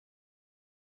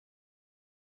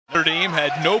Notre Dame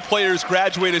had no players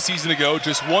graduate a season ago,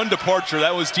 just one departure.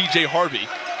 That was DJ Harvey,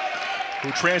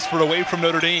 who transferred away from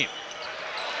Notre Dame.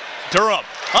 Durham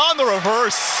on the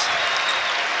reverse.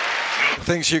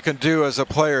 Things you can do as a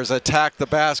player is attack the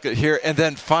basket here and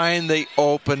then find the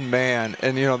open man.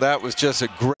 And, you know, that was just a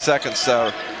great second.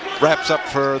 So wraps up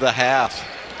for the half.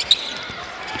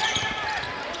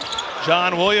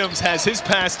 John Williams has his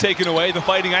pass taken away. The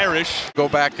Fighting Irish go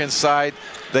back inside.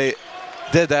 They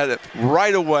did that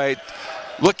right away.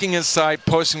 Looking inside,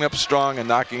 posting up strong, and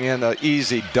knocking in an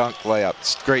easy dunk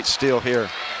layup. Great steal here.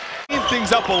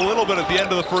 Things up a little bit at the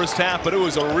end of the first half, but it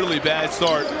was a really bad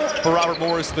start for Robert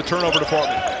Morris in the turnover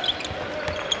department.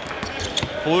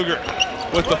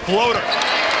 Pflueger with the floater.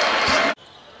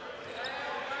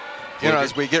 You know,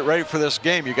 as we get ready for this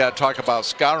game, you got to talk about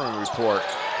scouting report.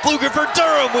 Pflueger for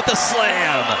Durham with the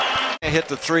slam. Hit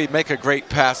the three, make a great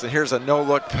pass, and here's a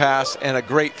no-look pass and a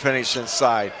great finish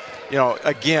inside. You know,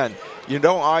 again, you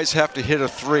don't always have to hit a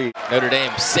three. Notre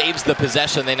Dame saves the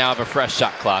possession. They now have a fresh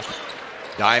shot clock.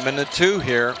 Diamond the two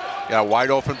here. Got a wide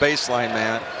open baseline,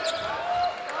 man.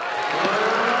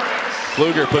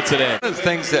 Pflueger puts it in. One of the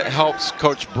things that helps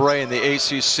Coach Bray in the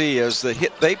ACC is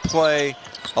that they play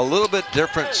a little bit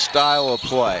different style of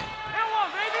play.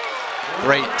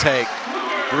 Great take.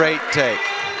 Great take.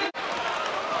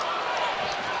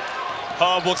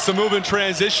 Hub looks to move in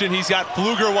transition. He's got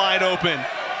Pflueger wide open.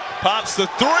 Pops the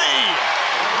three.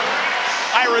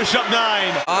 Irish up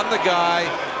 9. On the guy.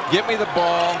 Get me the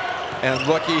ball. And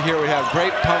looky here, we have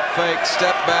great pump fake,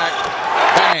 step back,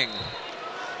 bang.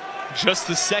 Just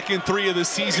the second three of the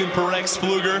season for Rex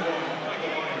Pfluger.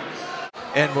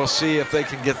 And we'll see if they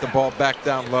can get the ball back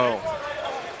down low.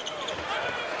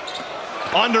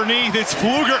 Underneath, it's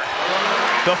Pfluger.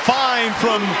 The find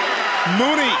from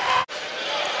Mooney.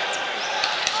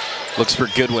 Looks for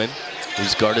Goodwin,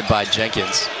 who's guarded by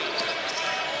Jenkins.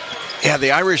 Yeah, the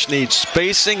Irish need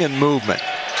spacing and movement.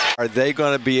 Are they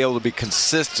going to be able to be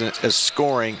consistent as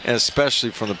scoring, and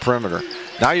especially from the perimeter?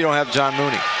 Now you don't have John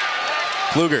Mooney.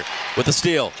 Pflueger with a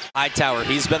steal. Hightower,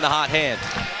 he's been the hot hand.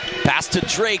 Pass to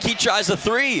Drake, he tries a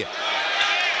three.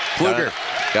 Pflueger.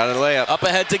 Got a layup. Up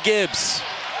ahead to Gibbs.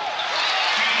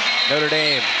 Notre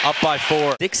Dame up by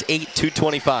 4. 6'8",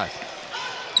 225.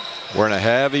 We're in a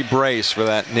heavy brace for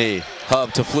that knee.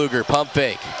 Hub to Pflueger, pump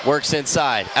fake. Works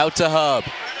inside, out to Hub.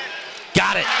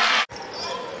 Got it.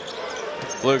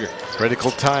 Pflueger.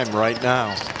 Critical time right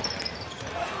now.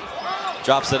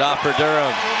 Drops it off for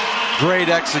Durham. Great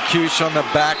execution on the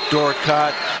backdoor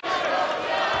cut.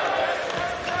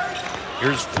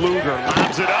 Here's Pflueger,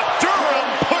 lobs it up.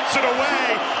 Durham puts it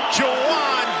away.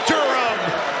 Jawan Durham,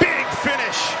 big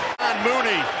finish on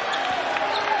Mooney.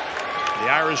 The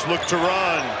Irish look to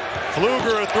run.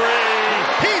 Pflueger a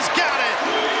three. He's got it.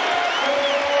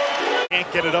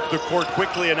 Can't get it up the court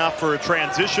quickly enough for a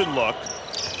transition look.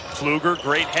 Pflueger,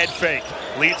 great head fake.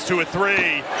 Leads to a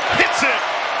three. Hits it.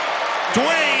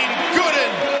 Dwayne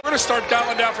Gooden. We're going to start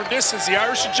dialing down from distance. The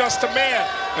Irish adjust to man.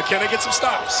 But can they get some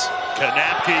stops?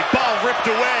 Kanapke, ball ripped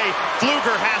away.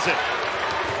 Pflueger has it.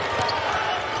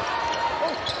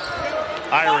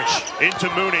 Irish into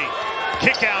Mooney.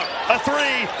 Kick out, a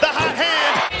three, the hot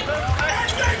hand.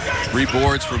 3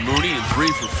 boards for Mooney and 3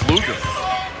 for Pflueger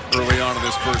early on in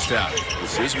this first half.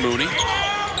 This is Mooney.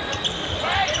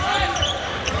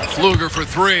 Pflueger for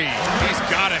 3. He's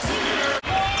got it.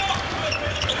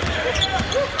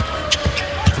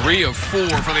 3 of 4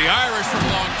 for the Irish from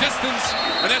long distance,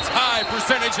 and that's high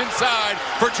percentage inside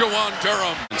for Jawan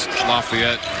Durham.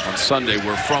 Lafayette on Sunday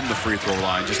were from the free throw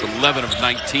line, just 11 of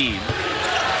 19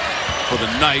 for the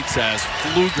Knights as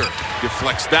Pflueger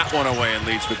deflects that one away and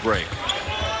leads the break.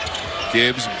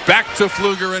 Gibbs back to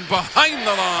Pflueger and behind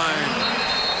the line.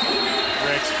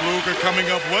 Rex Pfluger coming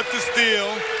up with the steal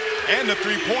and the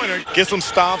three-pointer. Get some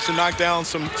stops and knock down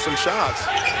some shots.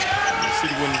 You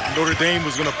see when Notre Dame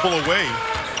was going to pull away,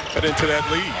 got into that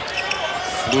lead.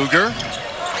 Pflueger,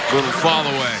 little fall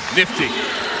away, nifty.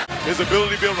 His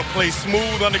ability to be able to play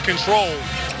smooth under control,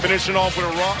 finishing off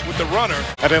with the runner.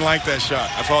 I didn't like that shot.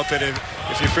 I thought that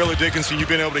if you're Fairleigh Dickinson, you've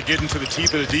been able to get into the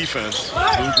teeth of the defense.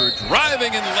 Pflueger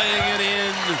driving and laying it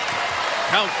in.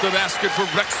 Count the basket for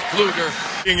Rex Pflueger.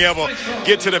 Being able to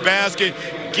get to the basket,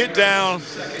 get down,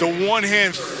 the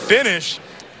one-hand finish.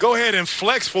 Go ahead and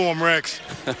flex for him, Rex.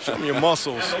 Show me your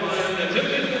muscles.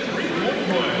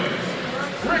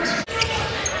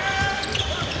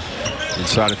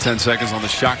 Inside of 10 seconds on the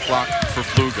shot clock for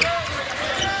Pflueger.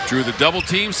 Drew the double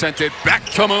team, sent it back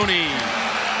to Mooney.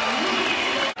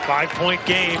 5-point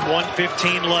game,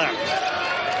 1:15 left.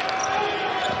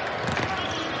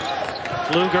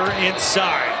 Pflueger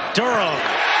inside. Durham,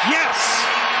 yes!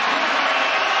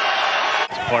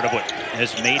 part of what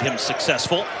has made him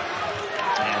successful.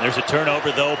 And there's a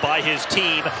turnover, though, by his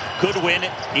team. Goodwin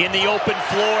in the open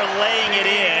floor, laying it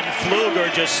in.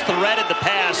 Pflueger just threaded the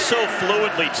pass so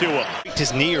fluidly to him.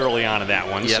 His knee early on in that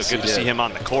one, yes, so good to see him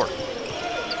on the court.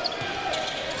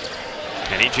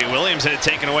 And E.J. Williams had it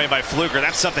taken away by Pflueger.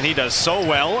 That's something he does so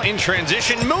well. In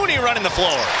transition, Mooney running the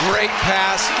floor. Great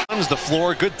pass. Comes the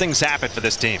floor. Good things happen for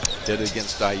this team. Did it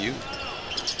against IU.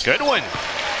 Goodwin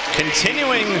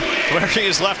continuing where he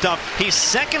is left off. He's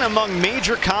second among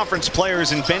major conference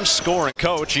players in bench scoring.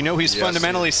 Coach, you know he's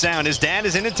fundamentally sound. His dad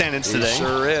is in attendance today. He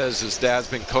sure is. His dad's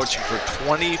been coaching for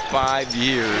 25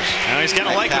 years. Now he's going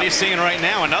to like what he's seeing right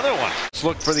now. Another one. Let's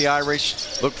look for the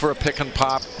Irish. Look for a pick and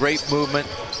pop. Great movement.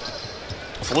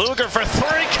 Pflueger for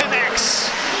three, connects.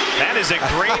 That is a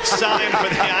great sign for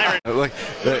the Irish. Look,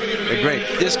 great.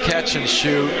 Just catch and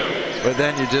shoot, but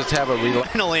then you just have a relay.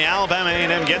 Finally, Alabama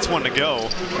A&M gets one to go.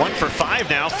 1 for 5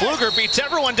 now. Pflueger beats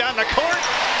everyone down the court.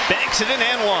 Banks it in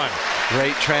and one.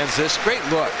 Great transition. Great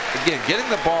look. Again, getting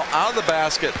the ball out of the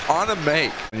basket on a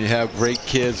make. When you have great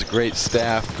kids, great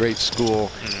staff, great school,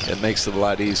 it makes it a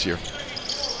lot easier.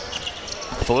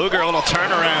 Pflueger, a little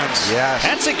turnarounds. Yes.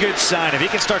 That's a good sign if he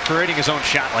can start creating his own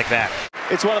shot like that.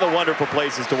 It's one of the wonderful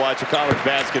places to watch a college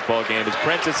basketball game as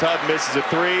Prentice Hub misses a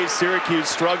three, Syracuse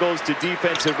struggles to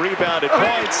defensive rebound at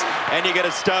points, and you get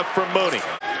a stop from Mooney.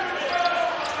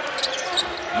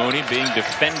 Mooney being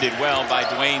defended well by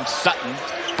Dwayne Sutton.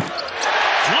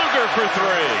 Pflueger for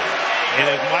three. And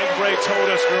as Mike Bray told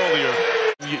us earlier,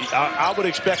 I would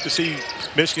expect to see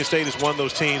Michigan State as one of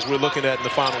those teams we're looking at in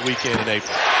the final weekend in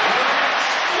April.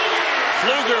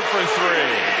 Pflueger for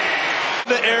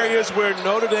three. The areas where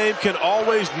Notre Dame can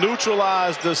always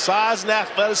neutralize the size and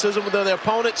athleticism of their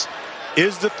opponents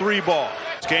is the three ball.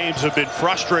 Games have been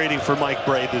frustrating for Mike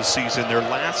Bray this season. Their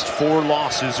last 4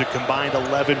 losses, a combined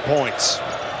 11 points.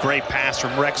 Great pass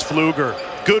from Rex Pflueger.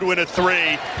 Goodwin a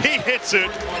three. He hits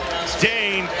it.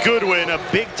 Dane Goodwin, a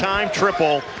big-time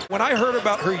triple. When I heard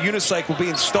about her unicycle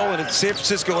being stolen at San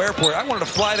Francisco Airport, I wanted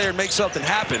to fly there and make something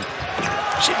happen.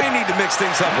 She may need to mix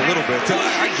things up a little bit.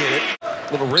 I get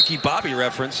it. Little Ricky Bobby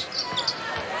reference.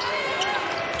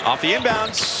 Off the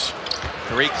inbounds.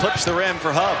 Three clips the rim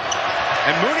for Hub.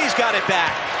 And Mooney's got it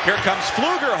back. Here comes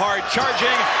Pflueger hard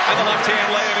charging, and the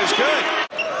left-hand layup is good.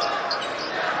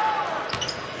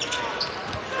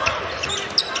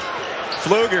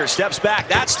 Pflueger steps back.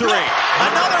 That's three.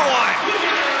 Another one.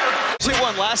 He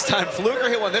won last time. Pflueger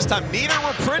hit one this time. Neither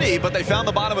were pretty, but they found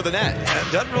the bottom of the net.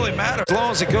 It doesn't really matter as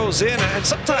long as it goes in. And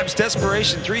sometimes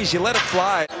desperation threes, you let it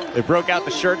fly. They broke out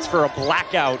the shirts for a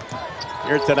blackout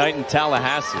here tonight in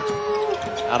Tallahassee.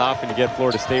 Not often to get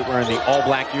Florida State wearing the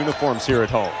all-black uniforms here at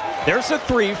home. There's a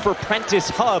three for Prentice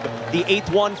Hub, the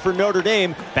 8th one for Notre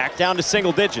Dame, back down to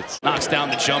single digits. Knocks down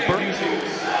the jumper.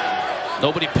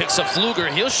 Nobody picks up Pflueger.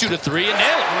 He'll shoot a three and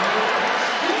nail it.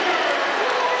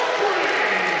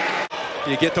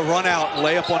 You get the run out,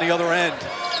 layup on the other end.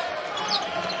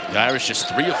 The Irish just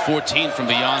 3 of 14 from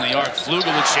beyond the arc. Pflueger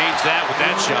would change that with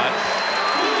that shot.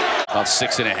 About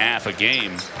 6.5 a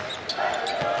game.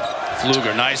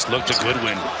 Pflueger, nice look to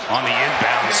Goodwin on the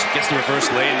inbounds. Gets the reverse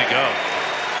lay in to go.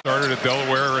 Started at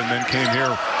Delaware and then came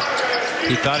here.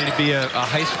 He thought he'd be a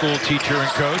high school teacher and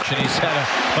coach, and he's had a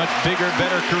much bigger,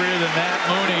 better career than that.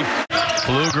 Mooney.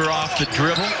 Pflueger off the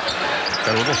dribble.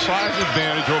 Got a little size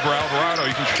advantage over Alvarado.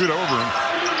 You can shoot over him.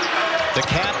 The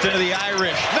captain of the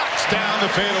Irish knocks down the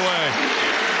fadeaway.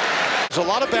 There's a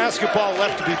lot of basketball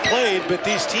left to be played, but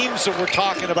these teams that we're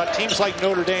talking about, teams like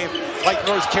Notre Dame, like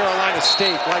North Carolina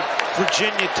State, like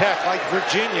Virginia Tech, like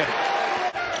Virginia.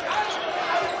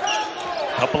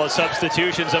 Couple of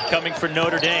substitutions upcoming for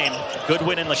Notre Dame.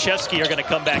 Goodwin and Leshevsky are going to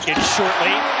come back in shortly.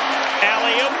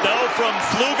 Alley-oop, though, from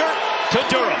Pflueger to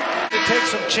Durham. It takes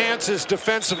some chances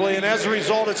defensively, and as a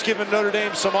result, it's given Notre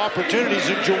Dame some opportunities.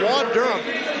 And Juwan Durham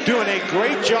doing a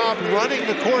great job running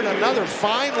the court. Another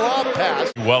fine lob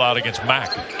pass. Well out against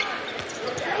Mack.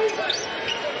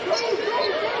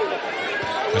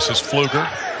 This is Pflueger.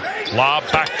 Lob,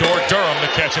 backdoor, Durham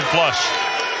to catch and flush.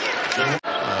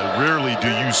 Rarely do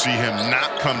you see him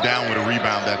not come down with a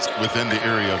rebound that's within the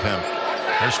area of him.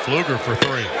 There's Pflueger for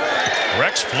three.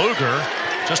 Rex Pfluger,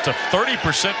 just a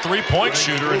 30% three-point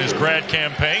shooter in his grad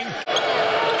campaign.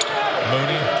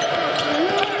 Mooney,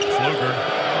 Pflueger,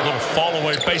 little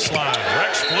fall-away baseline.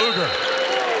 Rex Pfluger.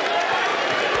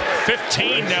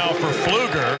 15 now for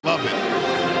Pflueger. Love it.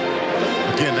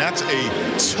 Again, that's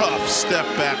a tough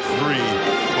step-back three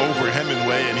over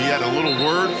Hemingway, and he had a little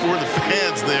word for the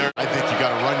fans there. I think you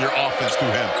got to run your offense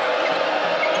through him.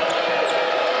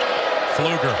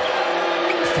 Pflueger,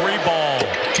 three ball,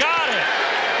 got it!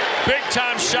 Big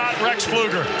Big-time shot, Rex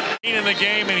Pfluger. In the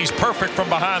game, and he's perfect from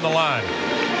behind the line.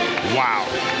 Wow.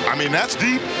 I mean, that's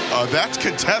deep. That's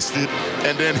contested.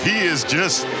 And then he is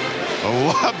just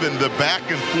loving the back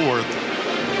and forth.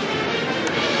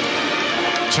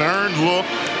 Turn, look,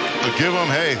 give him,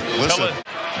 hey, listen.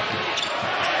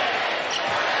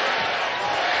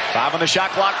 5 on the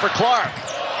shot clock for Clark.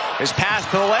 His pass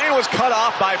to the lane was cut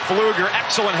off by Pflueger.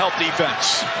 Excellent help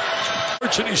defense.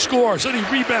 And he scores, and he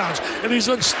rebounds, and he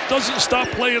doesn't stop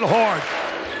playing hard.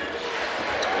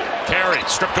 Carried,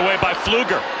 stripped away by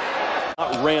Pflueger.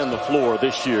 Ran the floor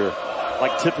this year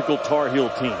like typical Tar Heel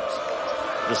teams.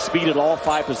 The speed at all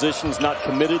 5 positions, not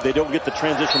committed. They don't get the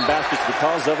transition baskets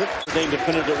because of it. They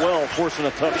defended it well, forcing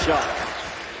a tough shot.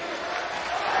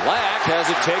 Lack has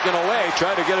it taken away,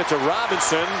 trying to get it to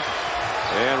Robinson.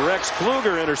 And Rex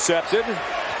Pfluger intercepted.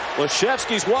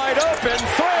 Leshevsky's wide open,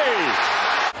 3.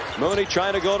 Mooney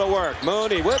trying to go to work.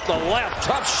 Mooney with the left,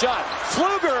 tough shot.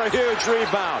 Pfluger, a huge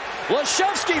rebound.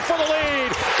 Leshevsky for the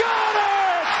lead. Got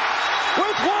it!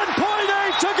 With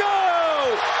 1.8 to go!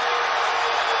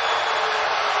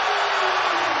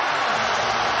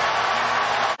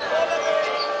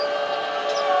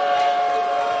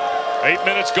 Eight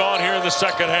minutes gone here in the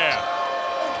second half.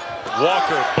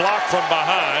 Walker blocked from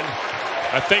behind.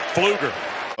 I think Pflueger.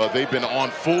 They've been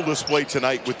on full display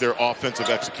tonight with their offensive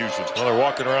execution. Well, they're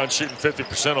walking around shooting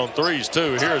 50% on threes,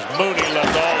 too. Here's Mooney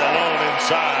left all alone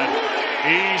inside.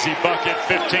 Easy bucket,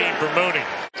 15 for Mooney.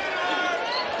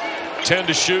 10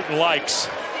 to shoot and likes.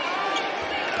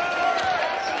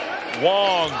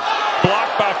 Wong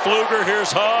blocked by Pflueger.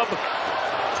 Here's Hub.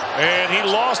 And he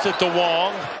lost it to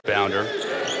Wong. Bounder.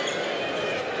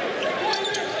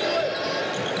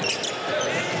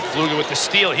 Pflueger with the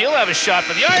steal. He'll have a shot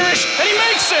for the Irish, and he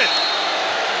makes it!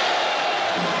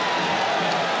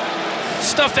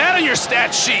 Stuffed out of your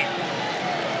stat sheet.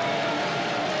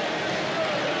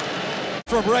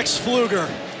 From Rex Pflueger.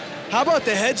 How about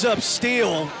the heads-up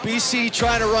steal? BC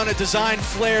trying to run a design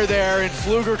flare there, and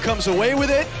Pflueger comes away with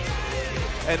it,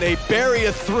 and they bury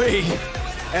a 3.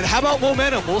 And how about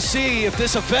momentum? We'll see if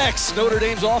this affects Notre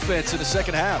Dame's offense in the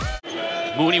second half.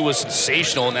 Mooney was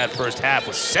sensational in that first half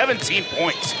with 17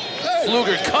 points.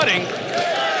 Pflueger cutting.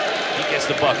 He gets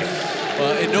the bucket.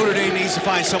 And Notre Dame needs to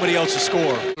find somebody else to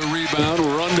score. A rebound,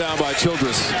 run down by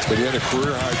Childress. But he had a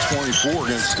career-high 24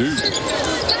 against Duke. Ooh,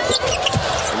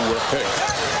 what a pick.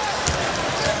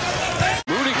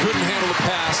 Mooney couldn't handle the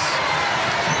pass.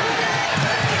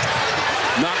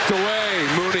 Knocked away,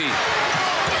 Mooney.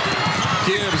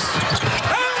 Gibbs.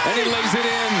 And he lays it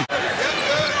in.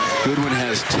 Goodwin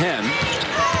has 10.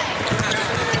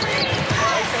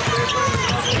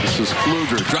 This is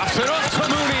Pflueger. Drops it up to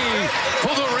Mooney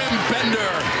for the rim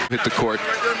bender. Hit the court.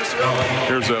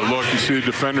 Here's that look. You see the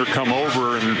defender come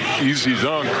over and easy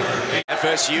dunk.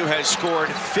 FSU has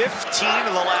scored 15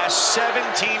 of the last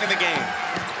 17 in the game.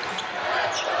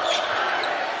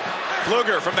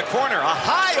 Pflueger from the corner. A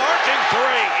high arcing 3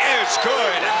 is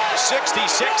good.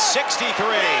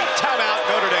 66-63. Timeout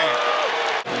Notre Dame.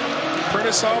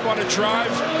 Prentice Hub on a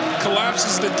drive,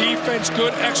 collapses the defense,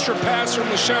 good extra pass from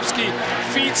Leshevsky,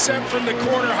 feed set from the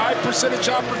corner, high percentage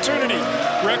opportunity.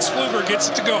 Rex Pflueger gets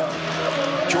it to go.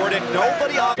 Jordan,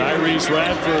 nobody on. Tyrese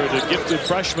Radford, a gifted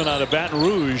freshman out of Baton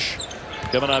Rouge,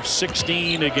 coming off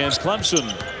 16 against Clemson,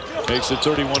 makes it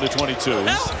 31-22.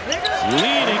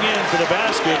 Leaning in for the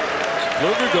basket,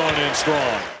 Pflueger going in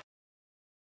strong.